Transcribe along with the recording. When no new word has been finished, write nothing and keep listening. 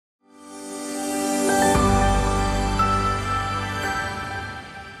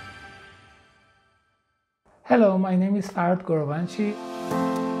Hello, my name is Farhood Goravanchi.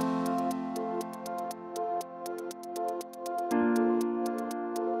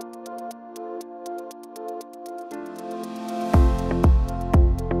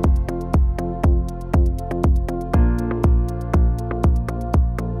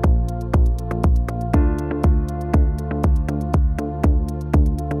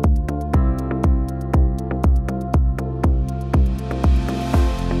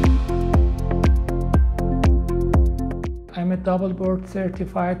 I'm a double board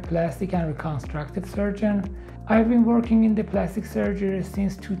certified plastic and reconstructive surgeon. I've been working in the plastic surgery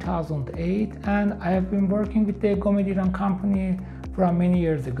since 2008 and I have been working with the Iranian company from many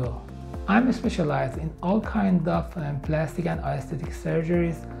years ago. I'm specialized in all kinds of plastic and aesthetic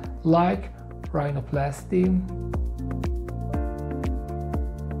surgeries like Rhinoplasty,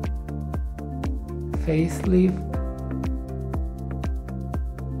 facelift,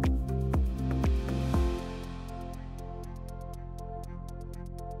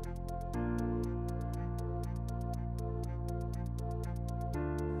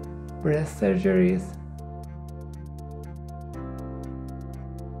 breast surgeries,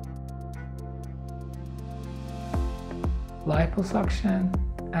 liposuction,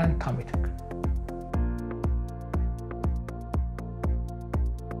 and cosmetic.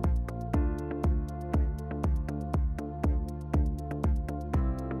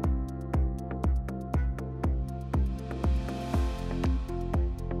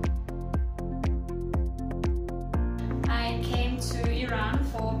 I came to Iran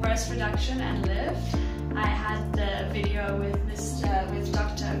for breast reduction and lift. I had the video with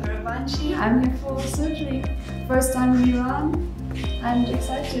Dr. Goravanchi. I'm here for surgery. First time in Iran. I'm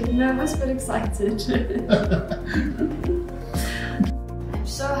excited, nervous but excited. I'm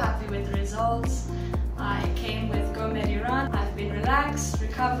so happy with the results. I came with Gomed Iran. I've been relaxed.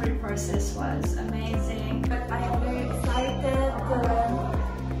 Recovery process was amazing. But I am very excited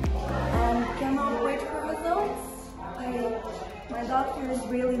and cannot wait for results. My doctor is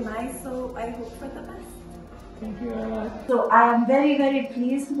really nice, so I hope for the best. Thank you very much. So I am very, very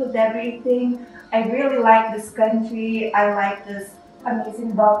pleased with everything. I really like this country. I like this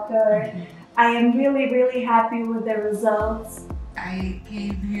amazing doctor. I am really, really happy with the results. I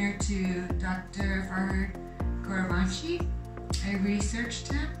came here to Dr. Farhood Goravanchi. I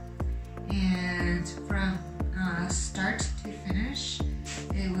researched him, and from start to finish,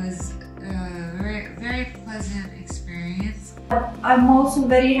 it was a very pleasant experience. I'm also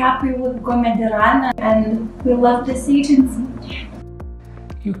very happy with Iran, and we love this agency.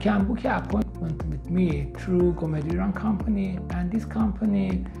 You can book an appointment with me through Iran company, and this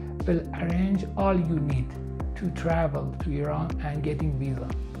company will arrange all you need to travel to Iran and getting visa.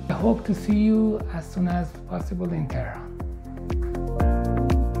 I hope to see you as soon as possible in Tehran.